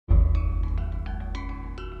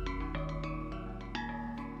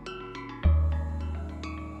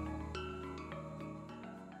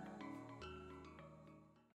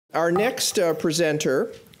Our next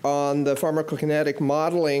presenter on the pharmacokinetic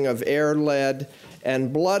modeling of air lead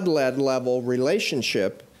and blood lead level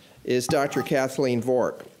relationship is Dr. Kathleen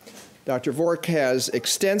Vork. Dr. Vork has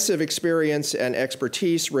extensive experience and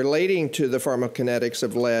expertise relating to the pharmacokinetics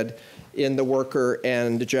of lead in the worker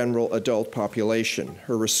and general adult population.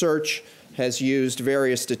 Her research has used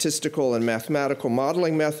various statistical and mathematical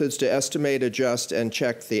modeling methods to estimate, adjust, and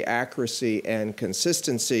check the accuracy and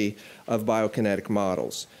consistency of biokinetic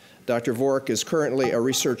models. Dr. Vork is currently a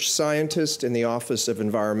research scientist in the Office of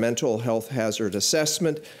Environmental Health Hazard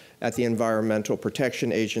Assessment at the Environmental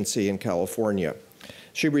Protection Agency in California.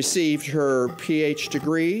 She received her PhD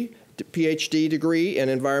degree in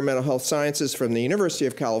Environmental Health Sciences from the University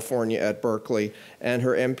of California at Berkeley and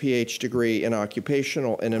her MPH degree in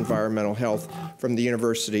Occupational and Environmental Health from the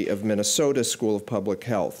University of Minnesota School of Public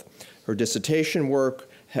Health. Her dissertation work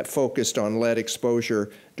focused on lead exposure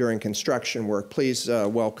during construction work. Please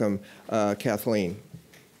welcome Kathleen.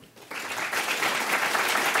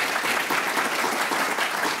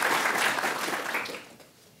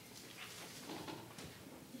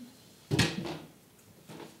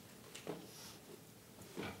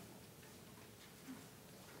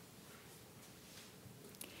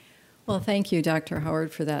 Well, thank you, Dr.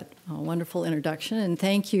 Howard, for that wonderful introduction, and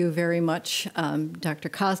thank you very much, Dr.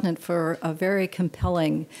 Kosnet, for a very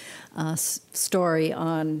compelling story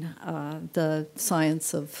on the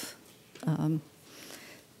science of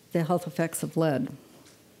the health effects of lead.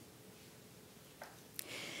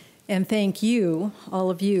 And thank you, all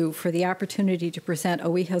of you, for the opportunity to present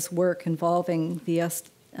OEHA's work involving the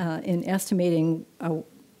in estimating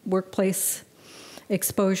workplace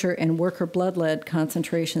exposure and worker blood lead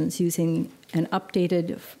concentrations using an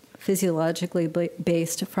updated physiologically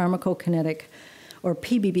based pharmacokinetic, or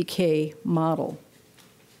PBBK, model.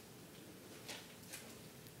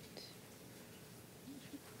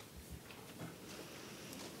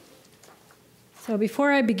 So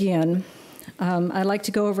before I begin, I'd like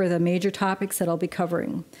to go over the major topics that I'll be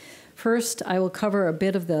covering. First, I will cover a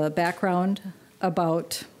bit of the background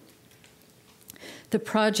about the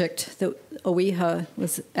project that OEHA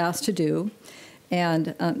was asked to do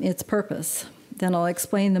and its purpose. Then I'll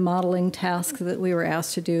explain the modeling task that we were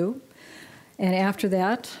asked to do. And after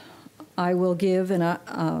that, I will give an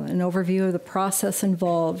overview of the process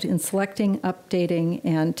involved in selecting, updating,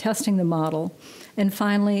 and testing the model. And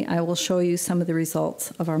finally, I will show you some of the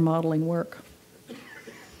results of our modeling work.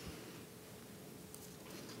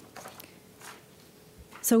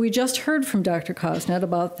 So we just heard from Dr. Kosnet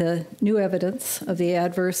about the new evidence of the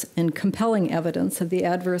adverse and compelling evidence of the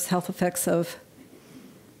adverse health effects of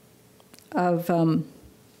blood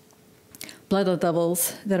lead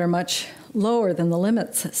levels that are much lower than the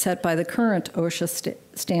limits set by the current OSHA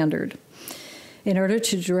standard. In order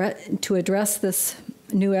to address this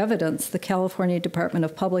new evidence, the California Department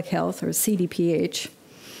of Public Health, or CDPH,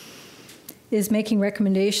 is making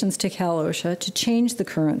recommendations to Cal-OSHA to change the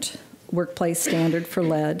current workplace standard for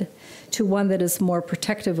lead to one that is more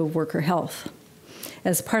protective of worker health.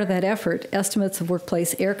 As part of that effort, estimates of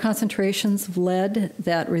workplace air concentrations of lead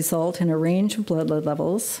that result in a range of blood lead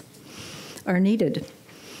levels are needed.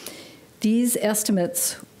 These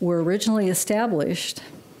estimates were originally established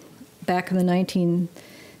back in the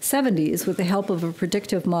 1970s with the help of a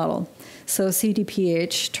predictive model. So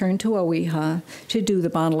CDPH turned to OEHA to do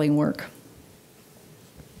the modeling work.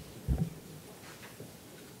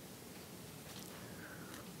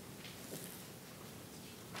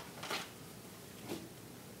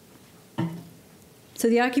 So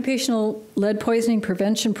the Occupational Lead Poisoning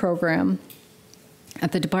Prevention Program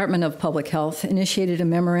at the Department of Public Health initiated a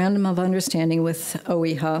memorandum of understanding with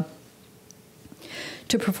OEHA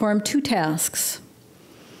to perform two tasks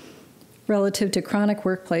relative to chronic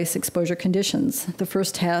workplace exposure conditions. The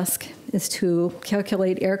first task is to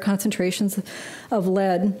calculate air concentrations of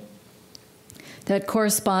lead that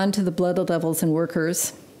correspond to the blood lead levels in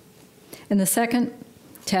workers. And the second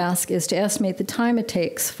task is to estimate the time it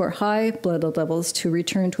takes for high blood lead levels to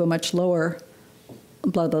return to a much lower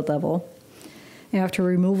blood lead level after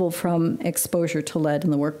removal from exposure to lead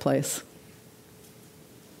in the workplace.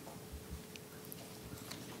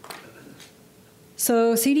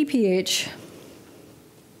 So CDPH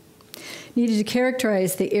needed to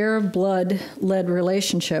characterize the air-blood lead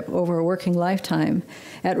relationship over a working lifetime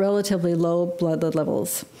at relatively low blood lead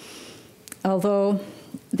levels. Although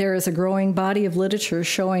there is a growing body of literature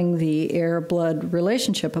showing the air-blood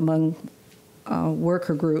relationship among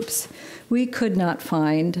worker groups, we could not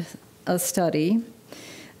find a study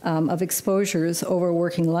of exposures over a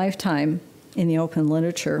working lifetime in the open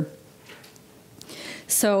literature.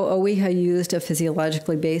 So OEHA used a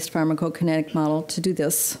physiologically based pharmacokinetic model to do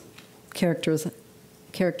this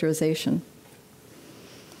characterization.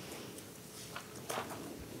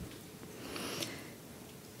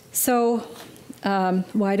 So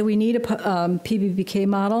why do we need a PBPK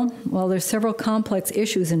model? Well, there's several complex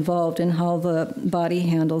issues involved in how the body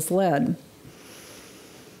handles lead.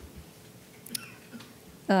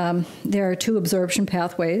 There are two absorption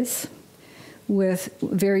pathways with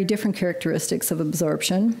very different characteristics of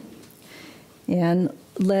absorption, and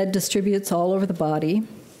lead distributes all over the body.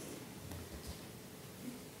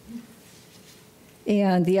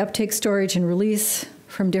 And the uptake, storage, and release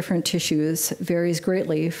from different tissues varies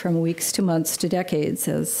greatly from weeks to months to decades,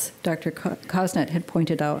 as Dr. Kosnet had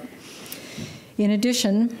pointed out. In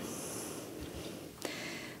addition,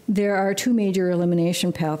 there are two major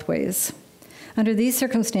elimination pathways. Under these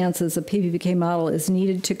circumstances, a PBPK model is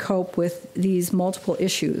needed to cope with these multiple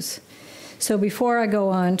issues. So before I go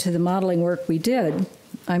on to the modeling work we did,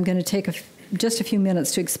 I'm going to take just a few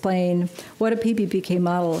minutes to explain what a PBPK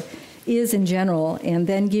model is in general, and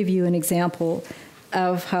then give you an example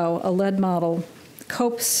of how a lead model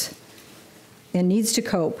copes and needs to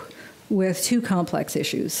cope with two complex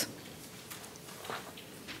issues.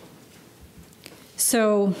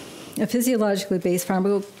 So a physiologically based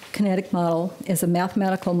pharmacokinetic model is a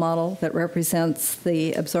mathematical model that represents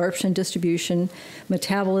the absorption, distribution,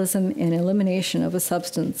 metabolism, and elimination of a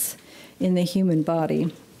substance in the human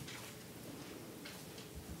body.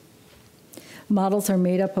 Models are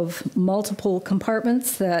made up of multiple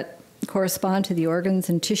compartments that correspond to the organs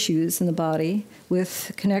and tissues in the body,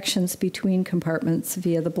 with connections between compartments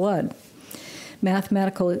via the blood.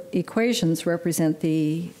 Mathematical equations represent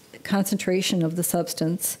the concentration of the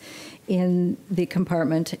substance in the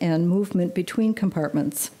compartment and movement between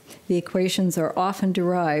compartments. The equations are often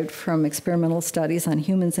derived from experimental studies on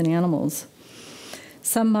humans and animals.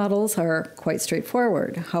 Some models are quite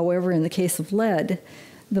straightforward. However, in the case of lead,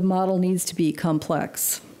 the model needs to be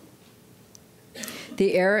complex.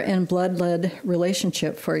 The air and blood-lead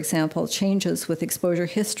relationship, for example, changes with exposure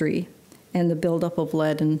history and the buildup of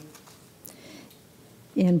lead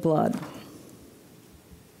in blood.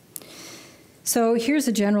 So here's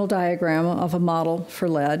a general diagram of a model for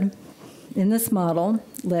lead. In this model,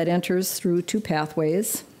 lead enters through two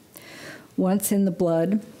pathways. Once in the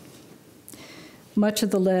blood, much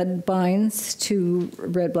of the lead binds to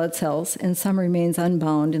red blood cells, and some remains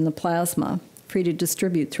unbound in the plasma, free to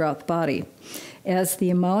distribute throughout the body. As the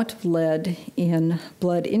amount of lead in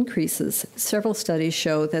blood increases, several studies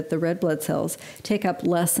show that the red blood cells take up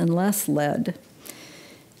less and less lead,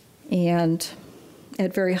 and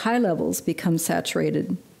at very high levels become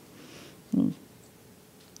saturated.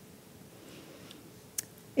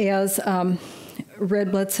 As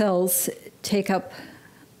red blood cells take up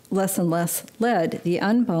less and less lead, the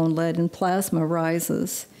unbound lead in plasma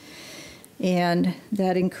rises, and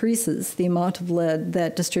that increases the amount of lead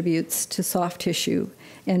that distributes to soft tissue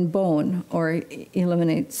and bone, or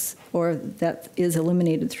eliminates, or that is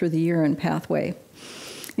eliminated through the urine pathway.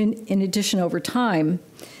 In addition, over time,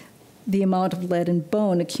 the amount of lead in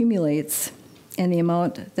bone accumulates, and the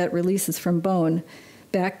amount that releases from bone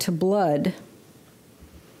back to blood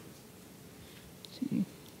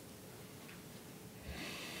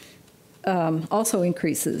also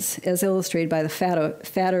increases, as illustrated by the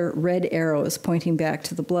fatter red arrows pointing back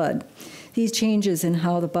to the blood. These changes in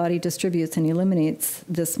how the body distributes and eliminates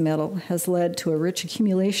this metal has led to a rich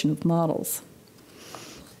accumulation of models.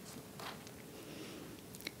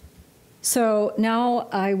 So now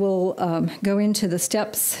I will go into the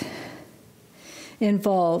steps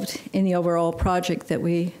involved in the overall project that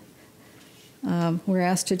we were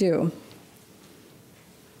asked to do.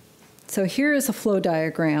 So here is a flow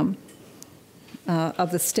diagram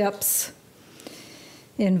of the steps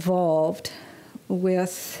involved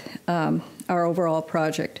with our overall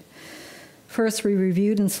project. First, we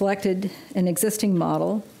reviewed and selected an existing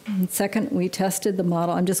model. And second, we tested the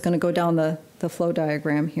model. I'm just going to go down the flow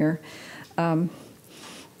diagram here.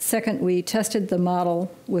 Second, we tested the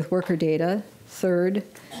model with worker data. Third,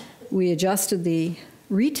 we adjusted and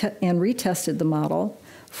retested the model.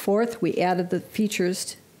 Fourth, we added the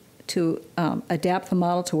features to adapt the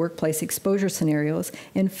model to workplace exposure scenarios.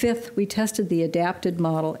 And fifth, we tested the adapted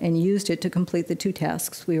model and used it to complete the two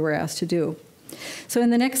tasks we were asked to do. So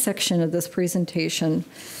in the next section of this presentation,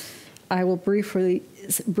 I will briefly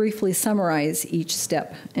summarize each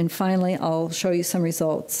step. And finally, I'll show you some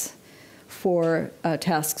results for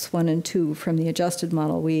tasks 1 and 2 from the adjusted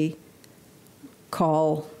model we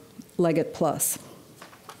call Leggett Plus.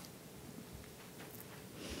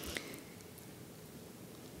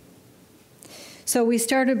 So we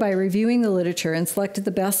started by reviewing the literature and selected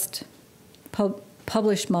the best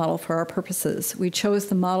published model for our purposes. We chose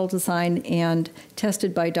the model designed and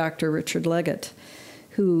tested by Dr. Richard Leggett,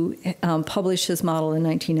 who published his model in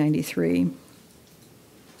 1993.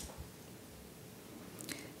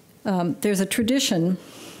 There's a tradition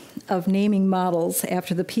of naming models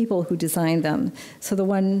after the people who designed them. So the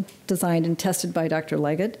one designed and tested by Dr.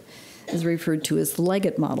 Leggett is referred to as the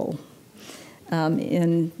Leggett model.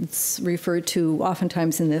 And it's referred to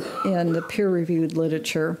oftentimes in the peer-reviewed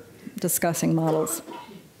literature discussing models.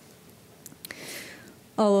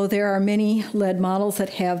 Although there are many lead models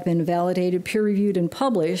that have been validated, peer-reviewed, and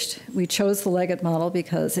published, we chose the Leggett model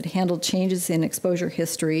because it handled changes in exposure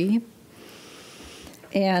history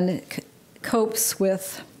and copes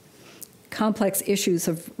with complex issues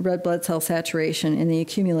of red blood cell saturation and the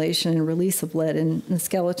accumulation and release of lead in the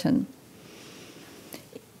skeleton.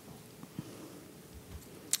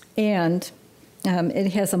 And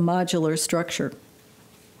it has a modular structure.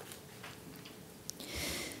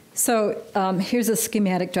 So here's a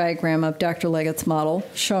schematic diagram of Dr. Leggett's model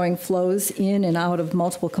showing flows in and out of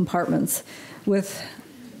multiple compartments, with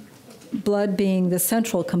blood being the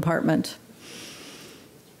central compartment.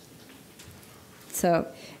 So,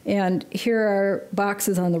 and here are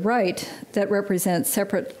boxes on the right that represent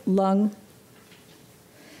separate lung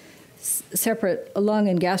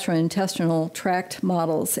and gastrointestinal tract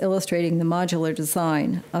models, illustrating the modular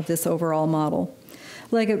design of this overall model.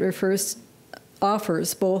 Leggett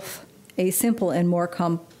offers both a simple and more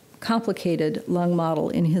complicated lung model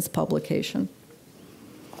in his publication.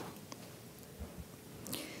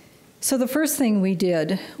 So the first thing we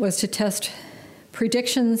did was to test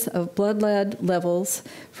predictions of blood lead levels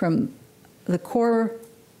from the core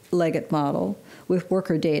Leggett model with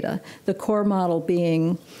worker data, the core model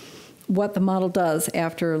being what the model does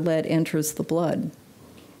after lead enters the blood.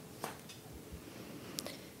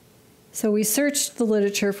 So we searched the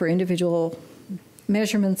literature for individual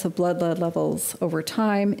measurements of blood lead levels over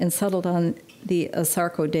time and settled on the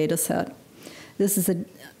ASARCO data set. This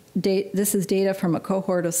is data from a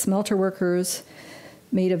cohort of smelter workers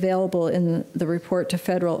made available in the report to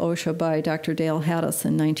federal OSHA by Dr. Dale Hattis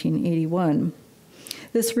in 1981.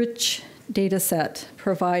 This rich data set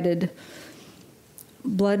provided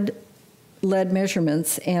blood lead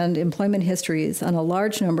measurements and employment histories on a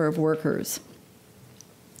large number of workers.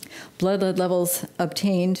 Blood lead levels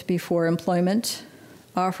obtained before employment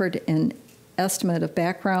offered an estimate of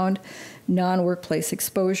background non-workplace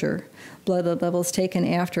exposure. Blood lead levels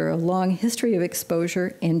taken after a long history of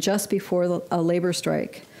exposure and just before a labor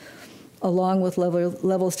strike, along with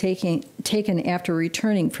levels taken after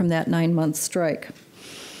returning from that 9-month strike,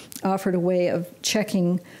 offered a way of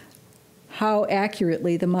checking how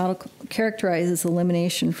accurately the model characterizes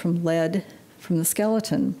elimination from lead from the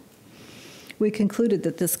skeleton. We concluded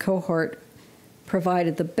that this cohort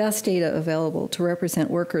provided the best data available to represent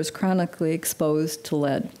workers chronically exposed to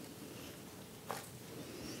lead.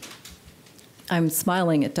 I'm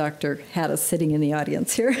smiling at Dr. Hattis sitting in the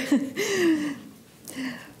audience here.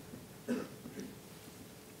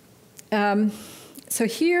 So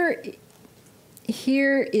here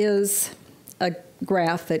is a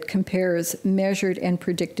graph that compares measured and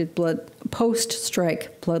predicted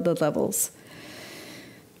post-strike blood lead levels.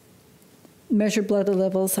 Measured blood lead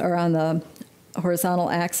levels are on the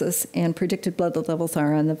horizontal axis, and predicted blood lead levels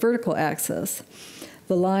are on the vertical axis.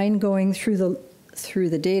 The line going through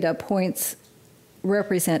the data points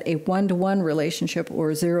represent a 1-to-1 relationship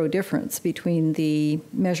or zero difference between the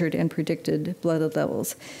measured and predicted blood lead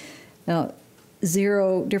levels. Now,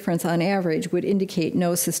 zero difference on average would indicate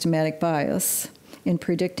no systematic bias in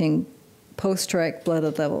predicting post-strike blood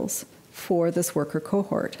lead levels for this worker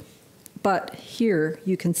cohort. But here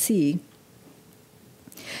you can see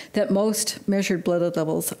that most measured blood lead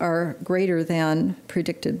levels are greater than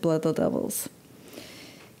predicted blood lead levels.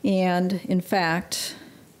 And in fact,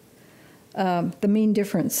 the mean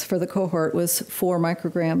difference for the cohort was 4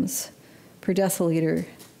 micrograms per deciliter,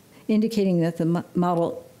 indicating that the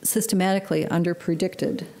model systematically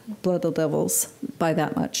underpredicted blood lead levels by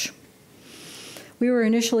that much. We were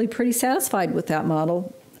initially pretty satisfied with that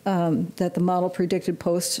model, that the model predicted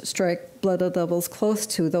post-strike blood lead levels close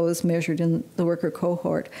to those measured in the worker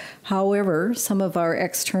cohort. However, some of our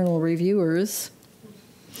external reviewers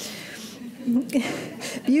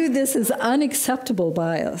viewed this as unacceptable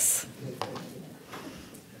bias.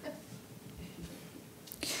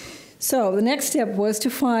 So the next step was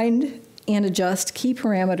to find and adjust key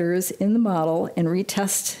parameters in the model and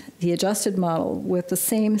retest the adjusted model with the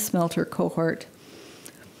same smelter cohort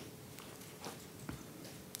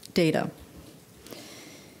data.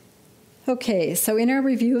 Okay, so in our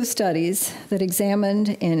review of studies that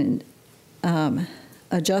examined and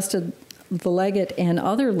adjusted the Leggett and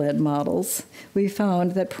other lead models, we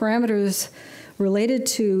found that parameters related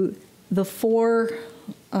to the four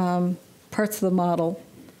parts of the model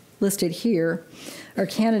listed here are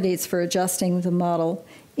candidates for adjusting the model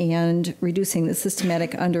and reducing the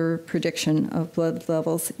systematic underprediction of blood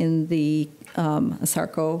levels in the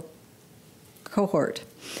ASARCO cohort.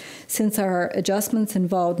 Since our adjustments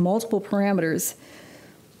involved multiple parameters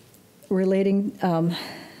relating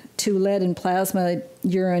to lead in plasma,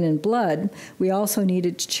 urine, and blood, we also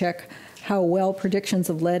needed to check how well predictions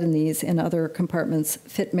of lead in these and other compartments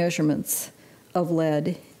fit measurements of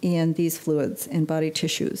lead in these fluids and body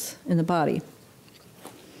tissues in the body.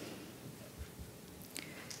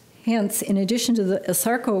 Hence, in addition to the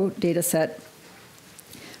ASARCO data set,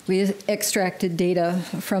 we extracted data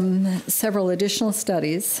from several additional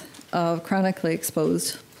studies of chronically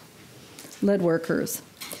exposed lead workers.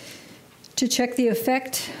 To check the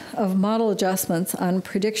effect of model adjustments on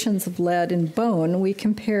predictions of lead in bone, we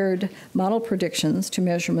compared model predictions to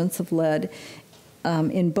measurements of lead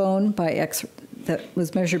in bone that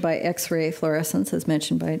was measured by X-ray fluorescence, as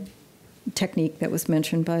mentioned by technique that was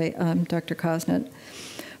mentioned by Dr. Kosnet,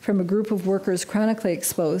 from a group of workers chronically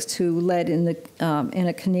exposed to lead in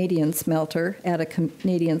a Canadian smelter, at a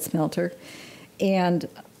Canadian smelter, and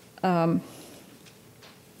bone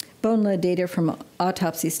lead data from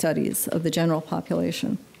autopsy studies of the general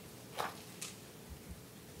population.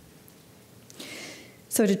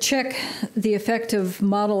 So to check the effect of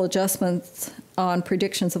model adjustments on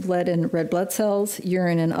predictions of lead in red blood cells,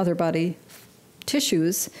 urine, and other body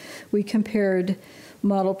tissues, we compared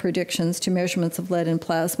model predictions to measurements of lead in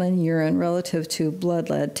plasma and urine relative to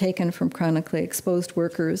blood lead taken from chronically exposed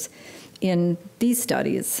workers in these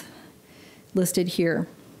studies listed here,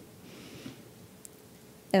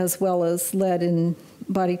 as well as lead in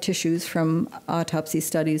body tissues from autopsy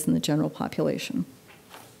studies in the general population.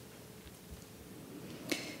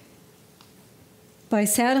 By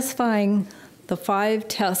satisfying the 5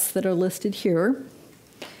 tests that are listed here,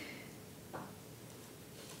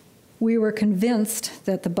 we were convinced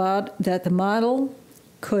that the model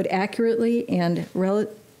could accurately and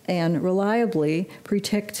reliably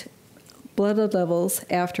predict blood levels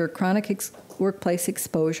after chronic workplace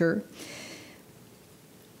exposure,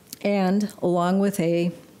 and along with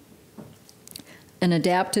an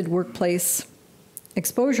adapted workplace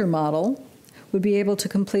exposure model, would be able to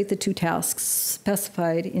complete the 2 tasks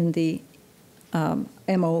specified in the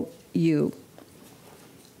MOU.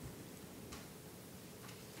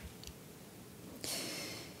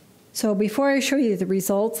 So before I show you the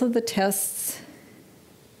results of the tests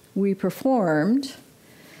we performed,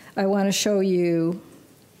 I want to show you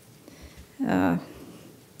the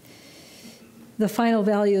final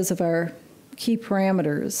values of our key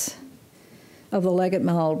parameters of the Leggett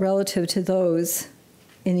model relative to those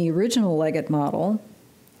in the original Leggett model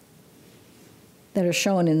that are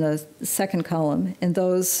shown in the second column, and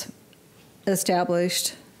those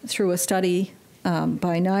established through a study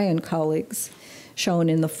by Nye and colleagues shown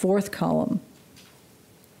in the fourth column.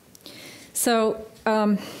 So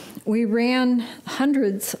we ran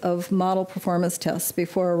hundreds of model performance tests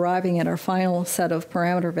before arriving at our final set of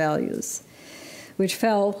parameter values, which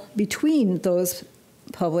fell between those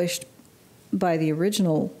published by the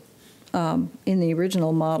original, in the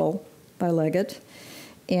original model by Leggett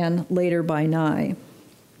and later by Nye.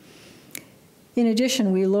 In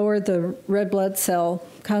addition, we lowered the red blood cell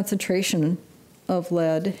concentration of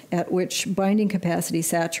lead at which binding capacity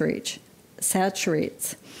saturates,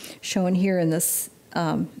 shown here in this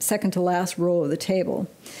second to last row of the table.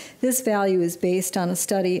 This value is based on a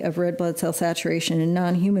study of red blood cell saturation in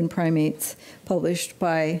non-human primates published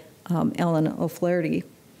by Ellen O'Flaherty.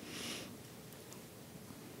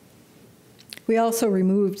 We also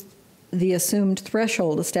removed the assumed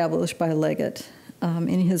threshold established by Leggett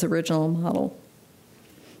in his original model.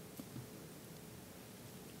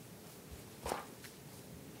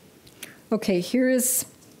 Okay, here is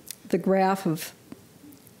the graph of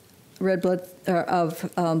red blood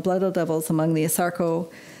blood levels among the ASARCO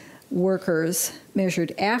workers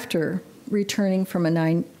measured after returning from a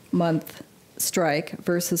 9-month strike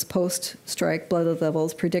versus post-strike blood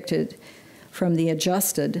levels predicted from the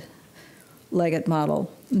adjusted Leggett model.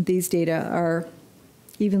 These data are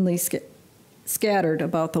evenly scattered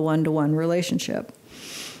about the 1-to-1 relationship.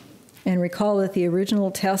 And recall that the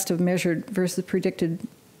original test of measured versus predicted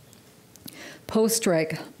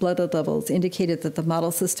post-strike blood levels indicated that the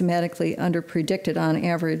model systematically underpredicted on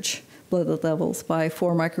average blood levels by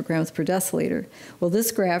 4 micrograms per deciliter. Well,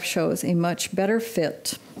 this graph shows a much better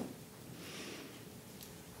fit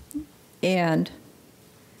and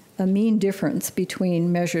a mean difference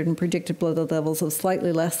between measured and predicted blood lead levels of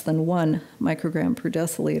slightly less than 1 microgram per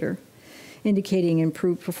deciliter, indicating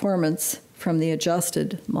improved performance from the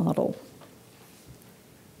adjusted model.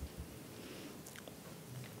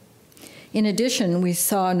 In addition, we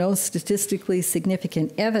saw no statistically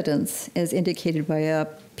significant evidence, as indicated by a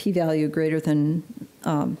p-value greater than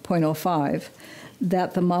 0.05,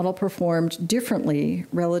 that the model performed differently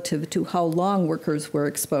relative to how long workers were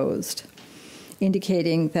exposed,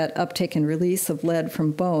 indicating that uptake and release of lead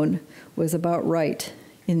from bone was about right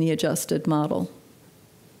in the adjusted model.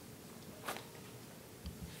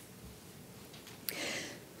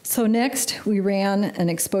 So next, we ran an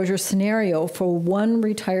exposure scenario for one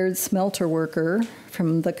retired smelter worker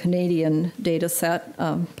from the Canadian data set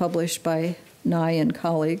published by Nye and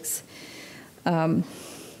colleagues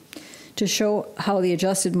to show how the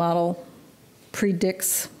adjusted model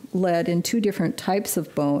predicts lead in 2 different types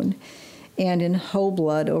of bone and in whole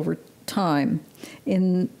blood over time.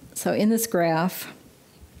 So in this graph,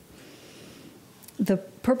 the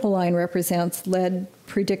purple line represents lead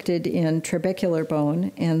predicted in trabecular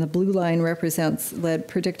bone, and the blue line represents lead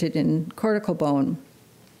predicted in cortical bone.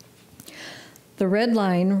 The red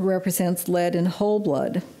line represents lead in whole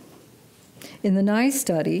blood. In the Nye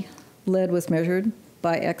study, lead was measured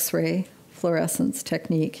by X-ray fluorescence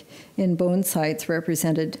technique in bone sites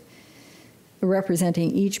representing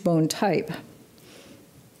each bone type.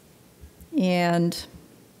 And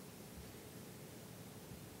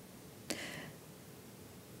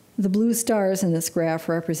the blue stars in this graph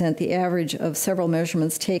represent the average of several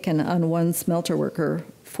measurements taken on one smelter worker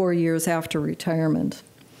 4 years after retirement.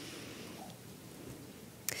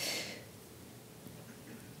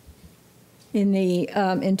 In the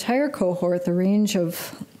entire cohort, the range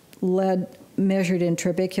of lead measured in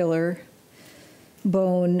trabecular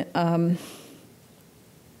bone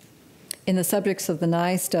in the subjects of the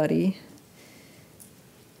Nye study,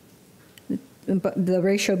 the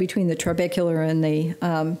ratio between the trabecular and the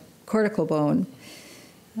cortical bone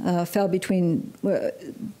fell between,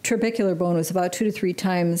 trabecular bone was about 2 to 3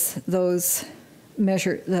 times those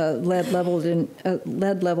measured, the lead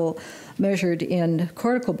level measured in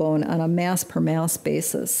cortical bone on a mass per mass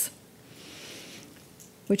basis,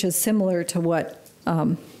 which is similar to what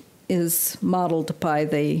is modeled by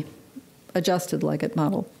the adjusted Leggett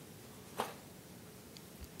model.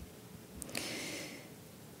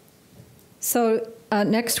 So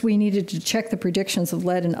next, we needed to check the predictions of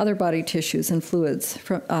lead in other body tissues and fluids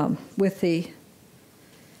with the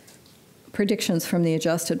predictions from the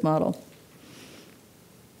adjusted model.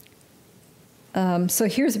 So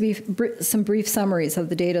here's some brief summaries of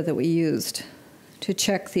the data that we used to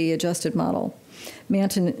check the adjusted model.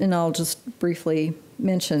 Manton, and I'll just briefly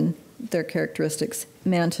mention their characteristics.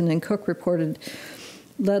 Manton and Cook reported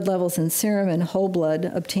lead levels in serum and whole blood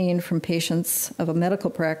obtained from patients of a medical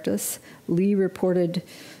practice. Lee reported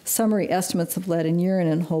summary estimates of lead in urine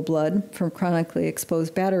and whole blood from chronically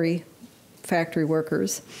exposed battery factory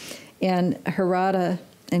workers. And Hirata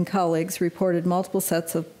and colleagues reported multiple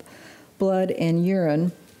sets of blood and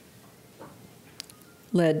urine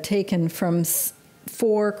lead taken from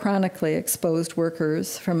 4 chronically exposed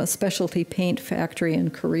workers from a specialty paint factory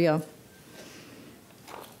in Korea.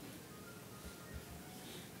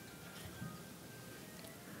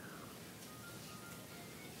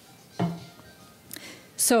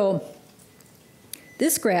 So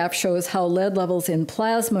this graph shows how lead levels in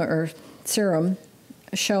plasma or serum,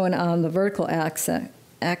 shown on the vertical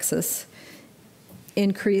axis,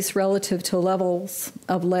 increase relative to levels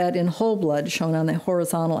of lead in whole blood, shown on the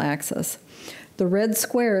horizontal axis. The red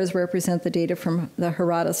squares represent the data from the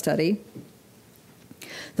Hirata study.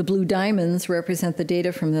 The blue diamonds represent the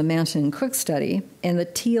data from the Manton and Cook study, and the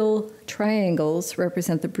teal triangles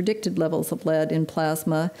represent the predicted levels of lead in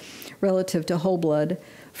plasma relative to whole blood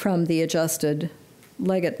from the adjusted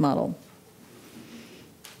Leggett model.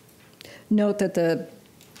 Note that the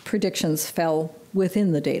predictions fell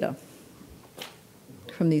within the data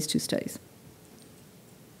from these 2 studies.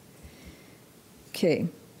 Okay.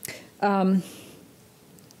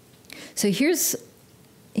 So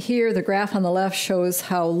here the graph on the left shows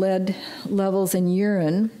how lead levels in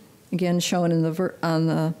urine, again shown in on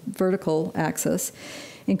the vertical axis,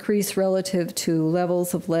 increase relative to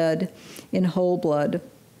levels of lead in whole blood,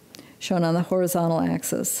 shown on the horizontal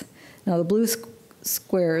axis. Now the blue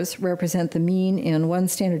squares represent the mean and 1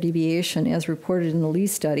 standard deviation as reported in the Lee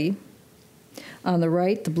study. On the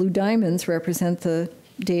right, the blue diamonds represent the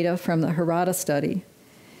data from the Hirata study,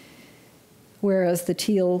 whereas the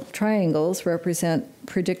teal triangles represent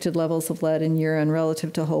predicted levels of lead in urine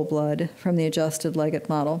relative to whole blood from the adjusted Leggett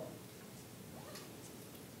model.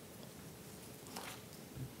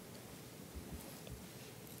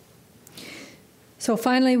 So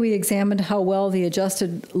finally, we examined how well the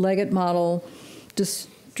adjusted Leggett model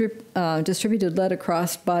distributed lead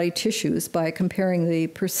across body tissues by comparing the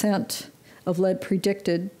percent of lead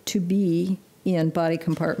predicted to be in body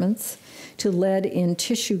compartments to lead in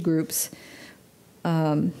tissue groups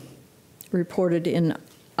reported in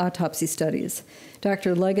autopsy studies.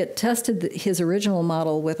 Dr. Leggett tested his original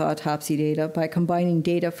model with autopsy data by combining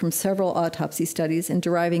data from several autopsy studies and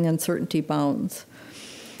deriving uncertainty bounds.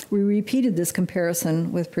 We repeated this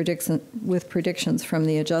comparison with predictions from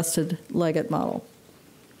the adjusted Leggett model.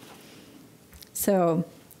 So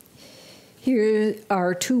here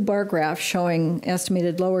are two bar graphs showing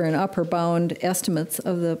estimated lower and upper bound estimates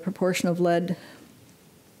of the proportion of lead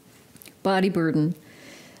body burden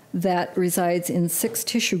that resides in 6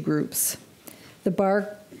 tissue groups. The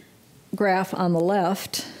bar graph on the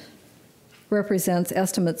left represents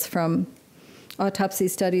estimates from autopsy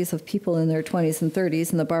studies of people in their 20s and 30s,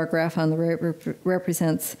 and the bar graph on the right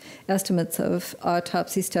represents estimates of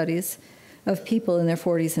autopsy studies of people in their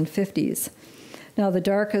 40s and 50s. Now, the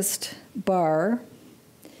darkest bar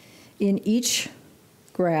in each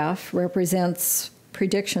graph represents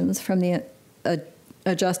predictions from the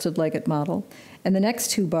adjusted Leggett model, and the next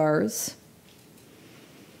 2 bars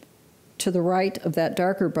to the right of that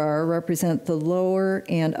darker bar represent the lower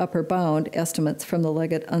and upper bound estimates from the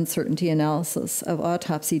Leggett uncertainty analysis of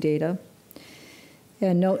autopsy data.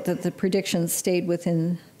 And note that the predictions stayed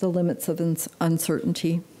within the limits of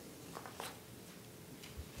uncertainty.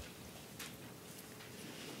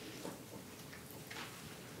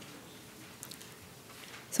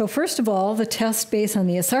 So first of all, the test based on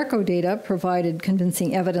the ASARCO data provided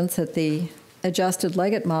convincing evidence that the adjusted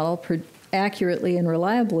Leggett model accurately and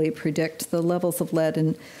reliably predict the levels of lead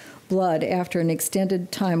in blood after an extended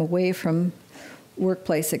time away from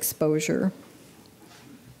workplace exposure.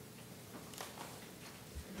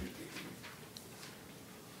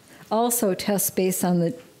 Also, tests based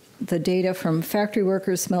on the data from factory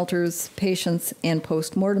workers, smelters, patients, and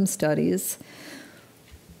post-mortem studies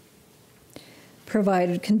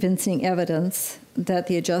provided convincing evidence that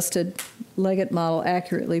the adjusted Leggett model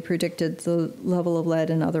accurately predicted the level of lead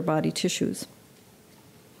in other body tissues.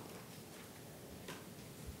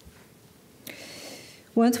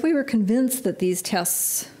 Once we were convinced that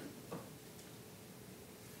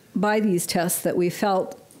by these tests, that we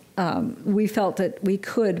felt that we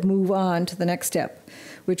could move on to the next step,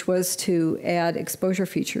 which was to add exposure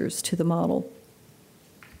features to the model.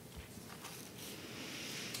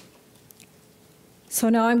 So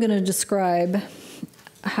now I'm going to describe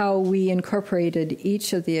how we incorporated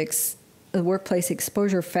each of the workplace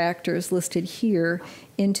exposure factors listed here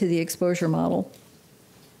into the exposure model.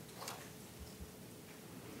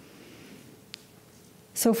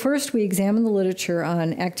 So first, we examined the literature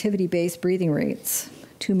on activity-based breathing rates.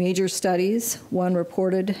 2 major studies, one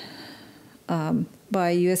reported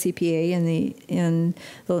by US EPA in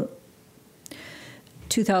the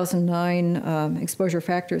 2009 Exposure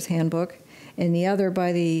Factors Handbook, and the other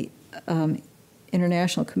by the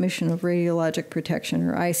International Commission of Radiologic Protection,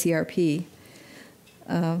 or ICRP.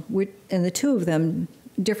 And the 2 of them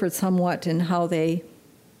differed somewhat in how they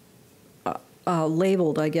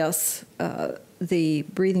labeled, I guess, the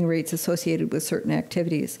breathing rates associated with certain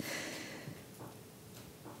activities.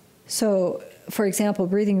 So, for example,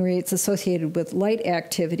 breathing rates associated with light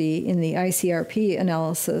activity in the ICRP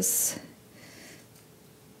analysis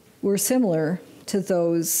were similar to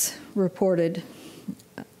those reported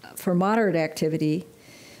for moderate activity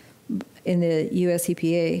in the US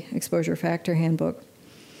EPA Exposure Factor Handbook.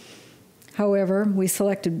 However, we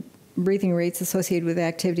selected breathing rates associated with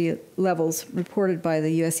activity levels reported by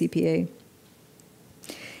the US EPA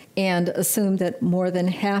and assumed that more than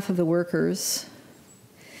half of the workers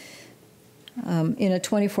in a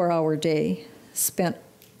 24-hour day spent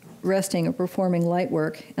resting or performing light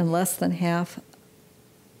work and less than half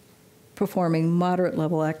performing moderate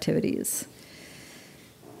level activities,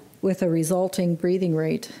 with a resulting breathing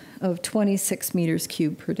rate of 26 meters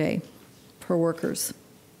cubed per day for workers.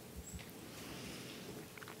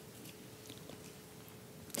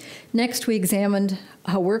 Next, we examined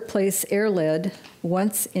how workplace air lead,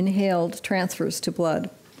 once inhaled, transfers to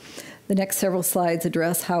blood. The next several slides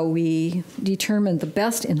address how we determined the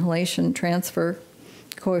best inhalation transfer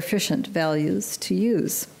coefficient values to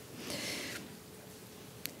use.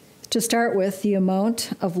 To start with, the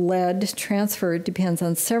amount of lead transferred depends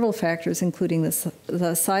on several factors, including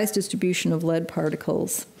the size distribution of lead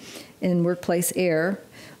particles in workplace air,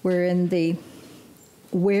 where in the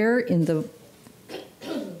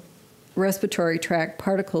respiratory tract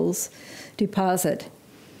particles deposit,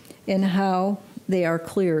 and how they are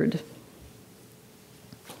cleared.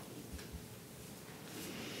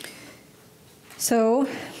 So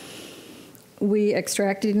we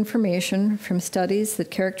extracted information from studies that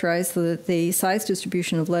characterize the size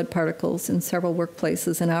distribution of lead particles in several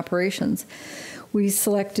workplaces and operations. We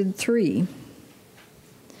selected 3.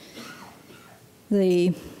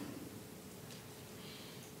 The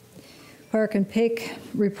Vork and Peck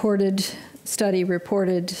study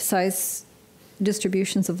reported size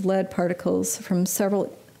distributions of lead particles from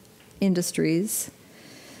several industries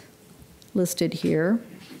listed here.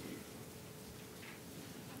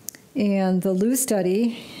 And the Liu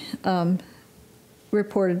study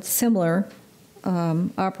reported similar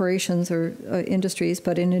operations or industries,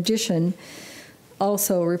 but in addition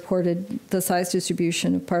also reported the size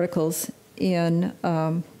distribution of particles in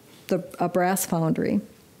a brass foundry.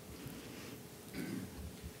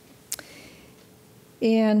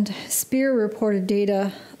 And Spear reported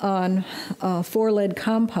data on 4 lead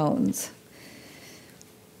compounds.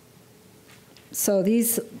 So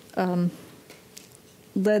these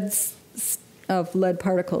lead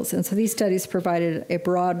particles. And so these studies provided a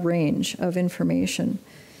broad range of information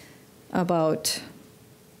about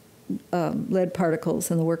lead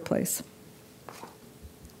particles in the workplace.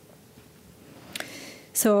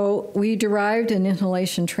 So we derived an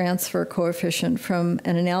inhalation transfer coefficient from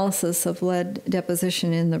an analysis of lead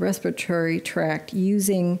deposition in the respiratory tract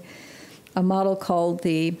using a model called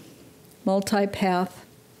the multipath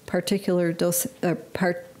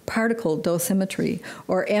particle dosimetry,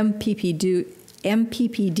 or MPPD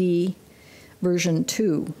version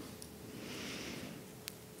 2.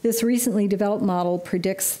 This recently developed model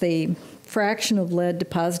predicts the fraction of lead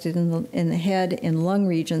deposited in the head and lung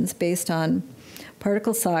regions based on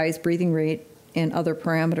particle size, breathing rate, and other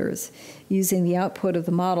parameters. Using the output of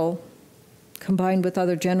the model combined with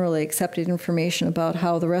other generally accepted information about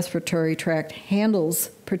how the respiratory tract handles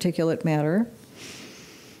particulate matter,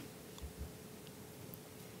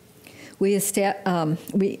 we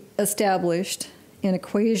established an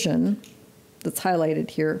equation that's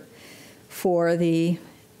highlighted here for the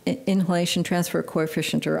inhalation transfer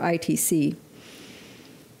coefficient, or ITC,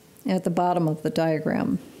 at the bottom of the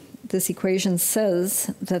diagram. This equation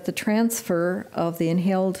says that the transfer of the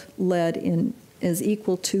inhaled lead is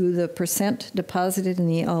equal to the percent deposited in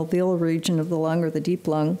the alveolar region of the lung, or the deep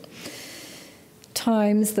lung,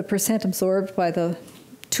 times the percent absorbed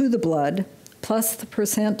to the blood, plus the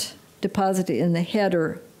percent deposited in the head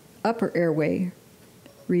or upper airway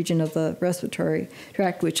region of the respiratory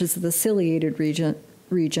tract, which is the ciliated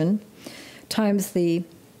region, times the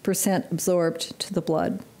percent absorbed to the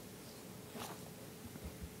blood.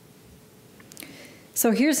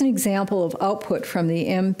 So here's an example of output from the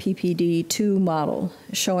MPPD2 model,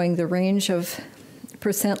 showing the range of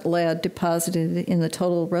percent lead deposited in the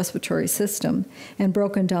total respiratory system and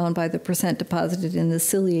broken down by the percent deposited in the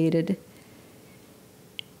ciliated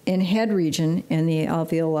and head region and the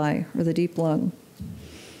alveoli, or the deep lung.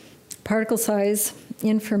 Particle size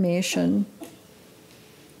information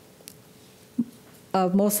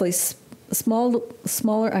of mostly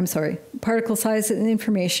particle size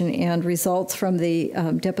information and results from the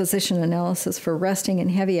deposition analysis for resting and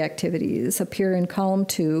heavy activities appear in column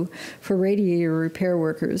 2 for radiator repair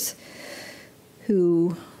workers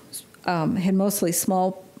who had mostly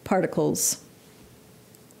small particles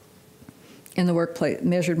in the workplace,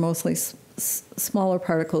 measured mostly smaller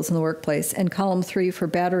particles in the workplace, and column 3 for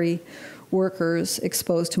battery workers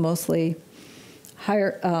exposed to mostly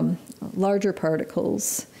larger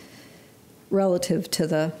particles relative to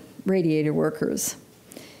the radiator workers.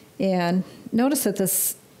 And notice that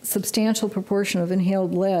this substantial proportion of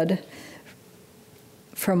inhaled lead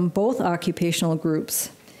from both occupational groups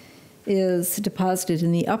is deposited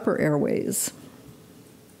in the upper airways.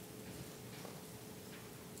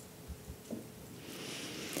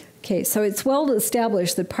 Okay, so it's well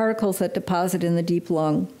established that particles that deposit in the deep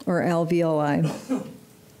lung, or alveoli,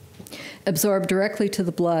 absorb directly to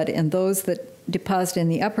the blood, and those that deposit in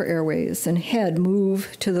the upper airways and head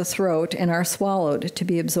move to the throat and are swallowed to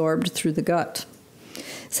be absorbed through the gut.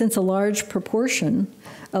 Since a large proportion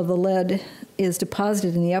of the lead is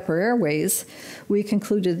deposited in the upper airways, we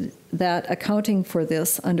concluded that accounting for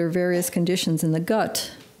this under various conditions in the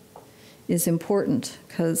gut is important,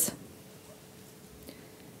 because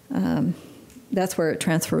that's where it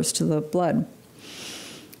transfers to the blood.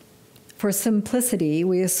 For simplicity,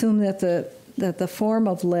 we assume that the form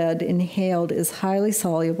of lead inhaled is highly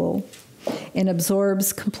soluble and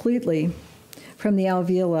absorbs completely from the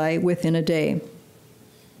alveoli within a day.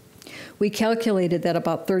 We calculated that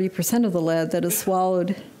about 30% of the lead that is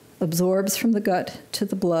swallowed absorbs from the gut to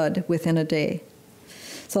the blood within a day.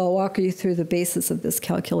 So I'll walk you through the basis of this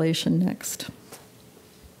calculation next.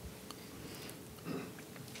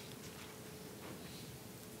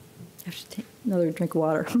 another drink of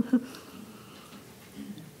water.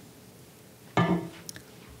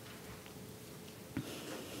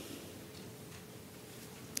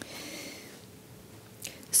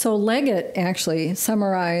 So Leggett actually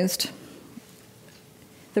summarized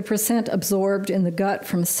the percent absorbed in the gut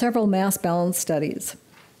from several mass balance studies.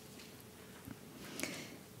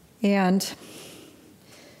 And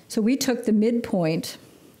so we took the midpoint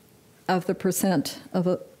of the percent of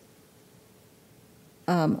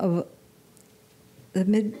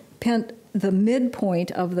the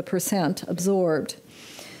midpoint of the percent absorbed,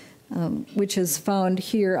 which is found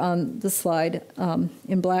here on the slide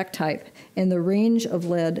in black type, and the range of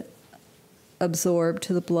lead absorbed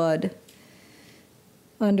to the blood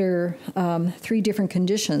under 3 different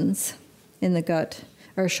conditions in the gut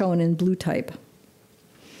are shown in blue type.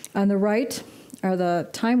 On the right are the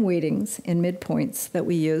time weightings and midpoints that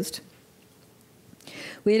we used.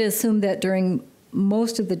 We had assumed that during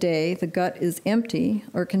most of the day, the gut is empty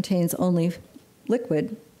or contains only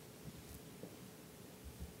liquid.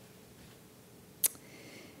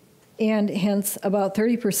 And hence, about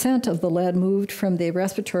 30% of the lead moved from the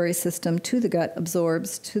respiratory system to the gut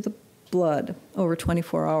absorbs to the blood over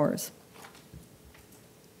 24 hours.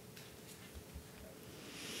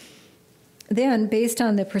 Then, based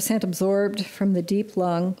on the percent absorbed from the deep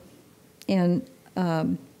lung and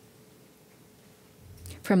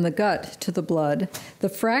from the gut to the blood, the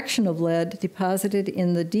fraction of lead deposited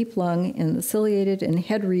in the deep lung and the ciliated and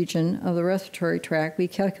head region of the respiratory tract, we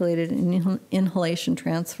calculated an inhalation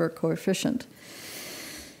transfer coefficient.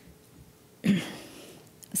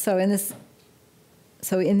 So in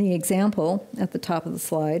the example at the top of the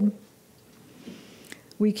slide,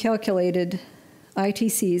 we calculated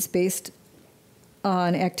ITCs based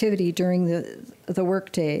on activity during the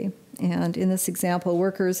workday. And in this example,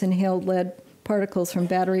 workers inhaled lead particles from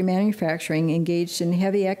battery manufacturing engaged in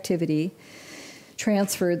heavy activity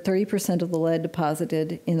transferred 30% of the lead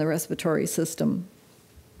deposited in the respiratory system.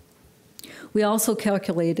 We also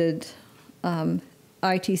calculated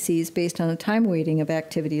ITCs based on a time weighting of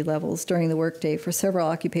activity levels during the workday for several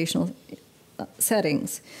occupational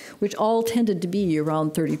settings, which all tended to be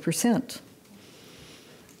around 30%.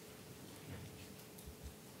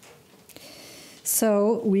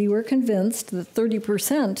 So we were convinced that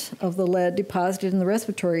 30% of the lead deposited in the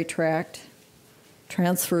respiratory tract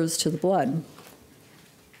transfers to the blood.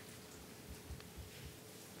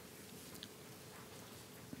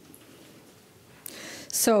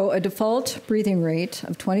 So a default breathing rate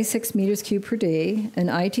of 26 meters cubed per day, an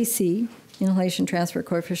ITC, inhalation transfer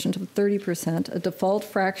coefficient of 30%, a default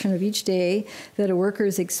fraction of each day that a worker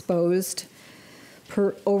is exposed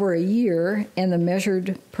per over a year, and the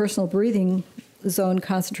measured personal breathing zone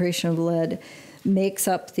concentration of lead makes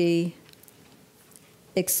up the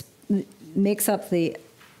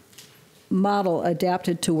model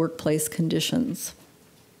adapted to workplace conditions.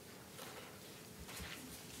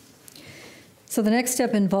 So the next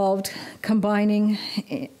step involved combining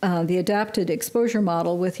the adapted exposure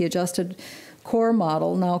model with the adjusted core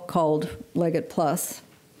model, now called Leggett Plus,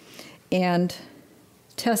 and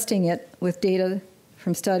testing it with data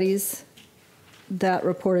from studies that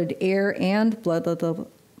reported air and blood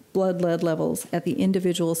lead levels at the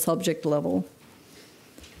individual subject level.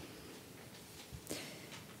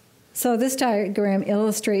 So this diagram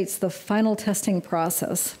illustrates the final testing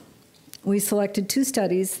process. We selected 2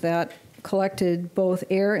 studies that collected both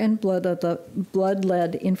air and blood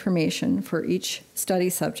lead information for each study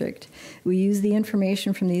subject. We used the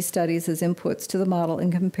information from these studies as inputs to the model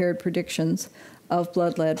and compared predictions of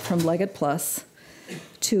blood lead from Leggett Plus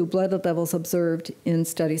to blood lead levels observed in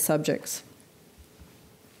study subjects.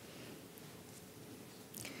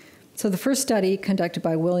 So the first study, conducted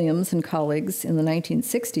by Williams and colleagues in the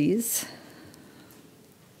 1960s,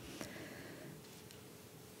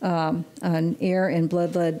 on air and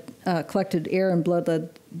blood lead, collected air and blood lead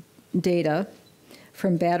data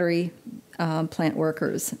from battery plant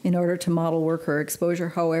workers in order to model worker exposure.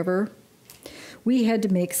 However, we had to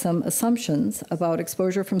make some assumptions about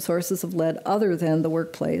exposure from sources of lead other than the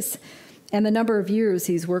workplace and the number of years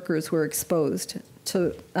these workers were exposed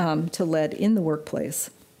to lead in the workplace.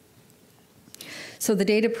 So the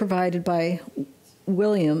data provided by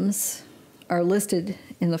Williams are listed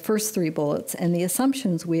in the first 3 bullets, and the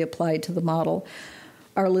assumptions we applied to the model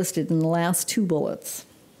are listed in the last 2 bullets.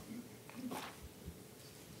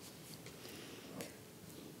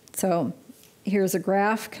 So here's a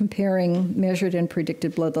graph comparing measured and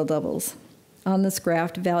predicted blood lead levels. On this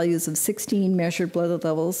graph, values of 16 measured blood lead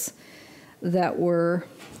levels that were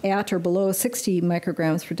at or below 60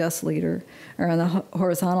 micrograms per deciliter are on the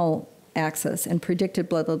horizontal axis, and predicted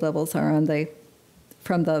blood lead levels are on the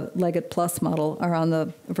from the Leggett Plus model are on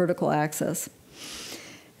the vertical axis.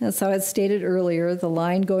 And so as stated earlier, the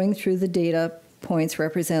line going through the data points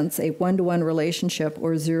represents a one-to-one relationship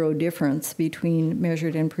or zero difference between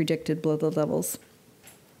measured and predicted blood levels.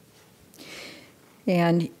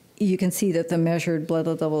 And you can see that the measured blood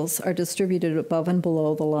levels are distributed above and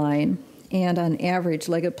below the line, and on average,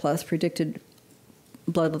 Leggett Plus predicted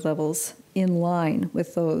blood levels in line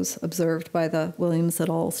with those observed by the Williams et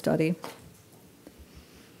al. Study.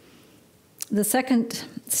 The second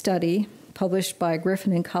study, published by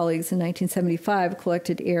Griffin and colleagues in 1975,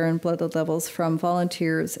 collected air and blood levels from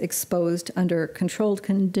volunteers exposed under controlled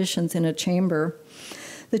conditions in a chamber.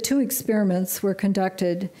 The two experiments were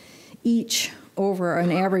conducted each over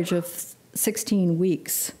an average of 16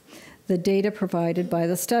 weeks. The data provided by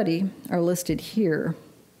the study are listed here.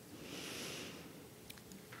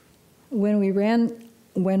 When we ran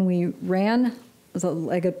the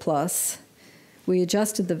Leggett Plus, we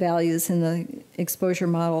adjusted the values in the exposure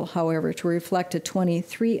model, however, to reflect a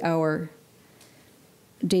 23-hour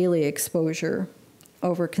daily exposure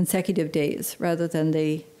over consecutive days rather than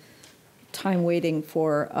the time waiting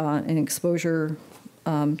for an exposure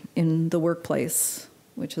in the workplace,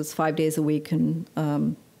 which is 5 days a week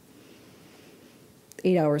and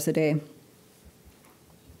 8 hours a day.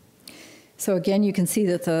 So again, you can see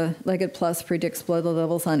that the Leggett Plus predicts blood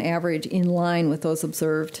levels on average in line with those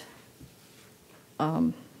observed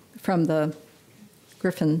from the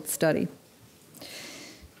Griffin study.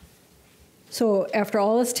 So after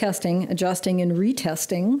all this testing, adjusting, and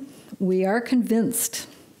retesting, we are convinced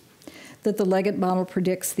that the Leggett model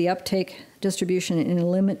predicts the uptake, distribution, and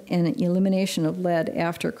elimination of lead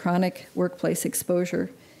after chronic workplace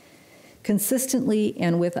exposure consistently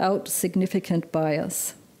and without significant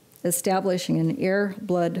bias, establishing an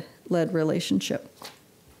air-blood-lead relationship.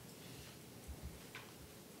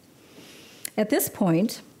 At this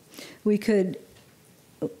point, we could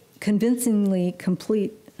confidently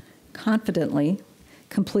complete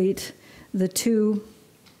the two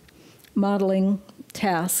modeling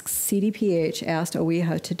tasks CDPH asked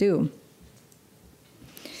OEHA to do.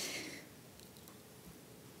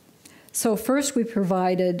 So first we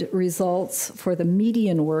provided results for the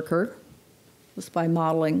median worker, just by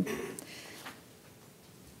modeling.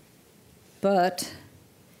 But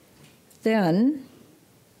then,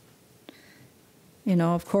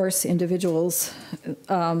 of course, individuals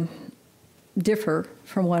differ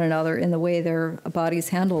from one another in the way their bodies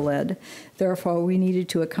handle lead. Therefore, we needed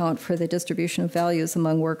to account for the distribution of values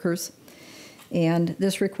among workers. And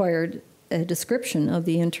this required a description of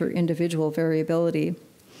the inter-individual variability.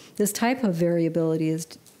 This type of variability is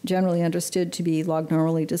generally understood to be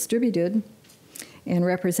log-normally distributed and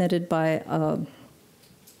represented by a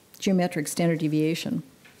geometric standard deviation.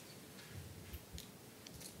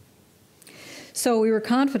 So we were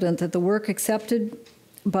confident that the work accepted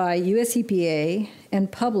by US EPA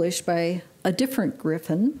and published by a different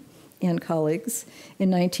Griffin and colleagues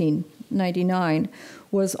in 1999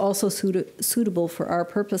 was also suitable for our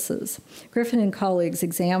purposes. Griffin and colleagues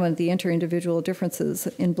examined the inter-individual differences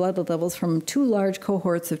in blood levels from two large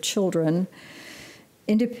cohorts of children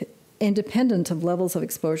independent of levels of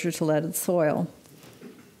exposure to leaded soil.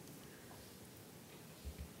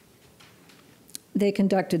 They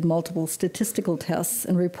conducted multiple statistical tests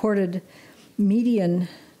and reported median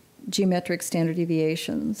geometric standard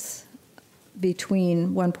deviations between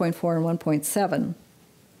 1.4 and 1.7.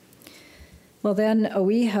 Well, then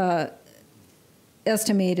OEHA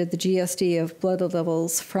estimated the GSD of blood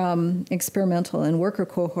levels from experimental and worker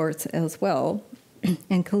cohorts as well,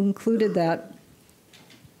 and concluded that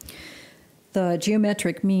the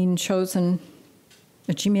geometric mean chosen,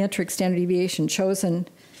 the geometric standard deviation chosen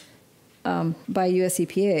by US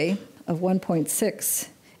EPA of 1.6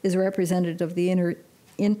 is representative of the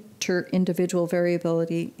inter-individual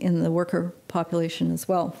variability in the worker population as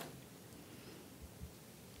well.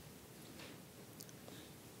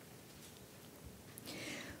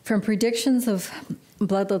 From predictions of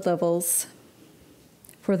blood levels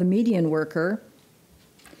for the median worker,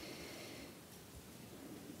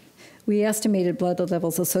 we estimated blood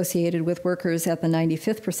levels associated with workers at the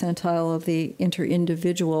 95th percentile of the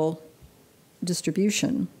inter-individual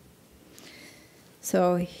distribution.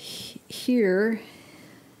 So here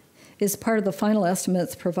is part of the final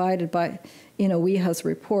estimates provided in OEHA's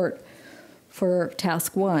report for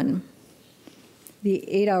task 1. The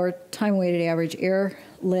 8-hour time-weighted average air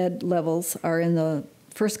lead levels are in the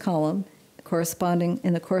first column,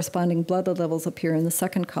 the corresponding blood levels appear in the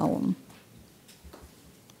second column.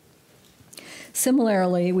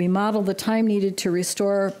 Similarly, we modeled the time needed to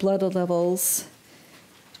restore blood levels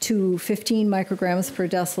to 15 micrograms per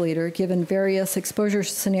deciliter, given various exposure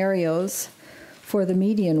scenarios for the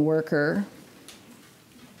median worker.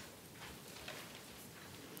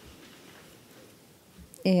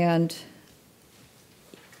 And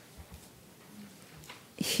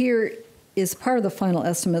here is part of the final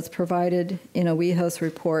estimates provided in a WEHO's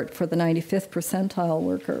report for the 95th percentile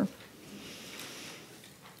worker.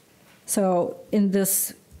 So in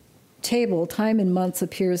this table, time in months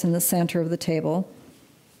appears in the center of the table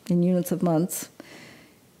in units of months.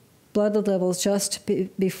 Blood levels just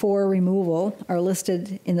before removal are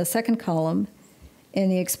listed in the second column,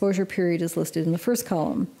 and the exposure period is listed in the first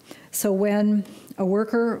column. So when a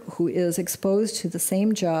worker who is exposed to the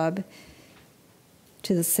same job,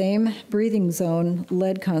 to the same breathing zone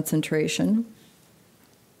lead concentration,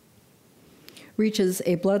 reaches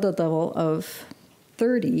a blood level of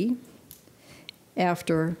 30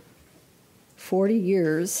 after 40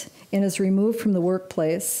 years and is removed from the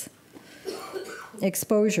workplace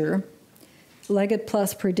exposure, Leggett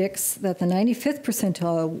Plus predicts that the 95th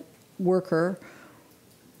percentile worker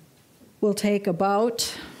will take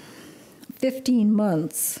about 15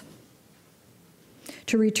 months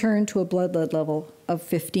to return to a blood lead level of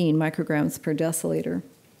 15 micrograms per deciliter.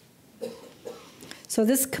 So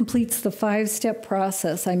this completes the 5-step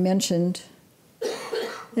process I mentioned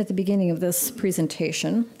at the beginning of this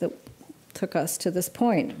presentation that took us to this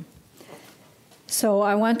point. So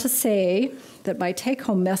I want to say that my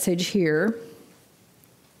take-home message here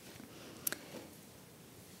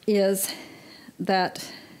is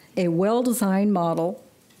that a well-designed model,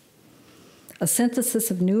 a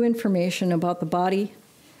synthesis of new information about the body,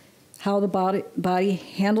 how the body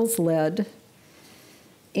handles lead,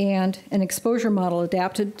 and an exposure model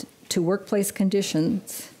adapted to workplace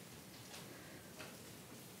conditions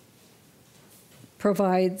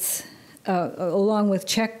provides, along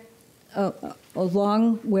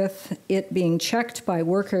with it being checked by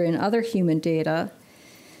worker and other human data,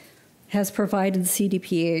 has provided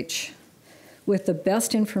CDPH with the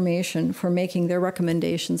best information for making their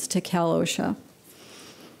recommendations to Cal-OSHA.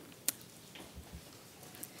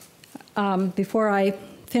 Before I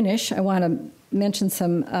finish, I want to mention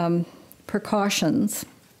some precautions.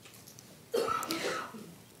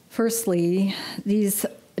 Firstly, these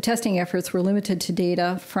testing efforts were limited to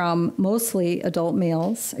data from mostly adult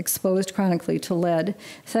males exposed chronically to lead.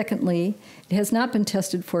 Secondly, it has not been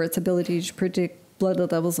tested for its ability to predict blood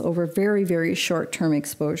lead levels over very, very short-term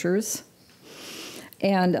exposures,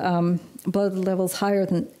 and blood lead levels higher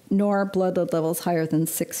than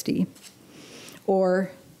 60,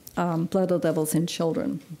 or blood lead levels in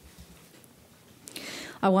children.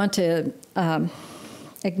 I want to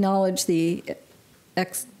acknowledge the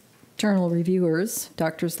external reviewers,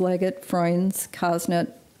 Drs. Leggett, Freunds,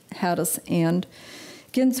 Kosnet, Hattis, and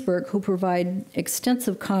Ginsberg, who provide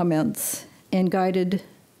extensive comments and guided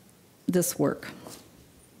this work.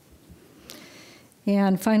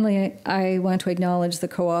 And finally, I want to acknowledge the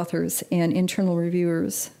co-authors and internal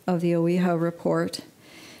reviewers of the OEHA report,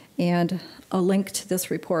 and a link to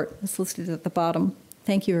this report is listed at the bottom.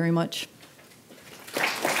 Thank you very much.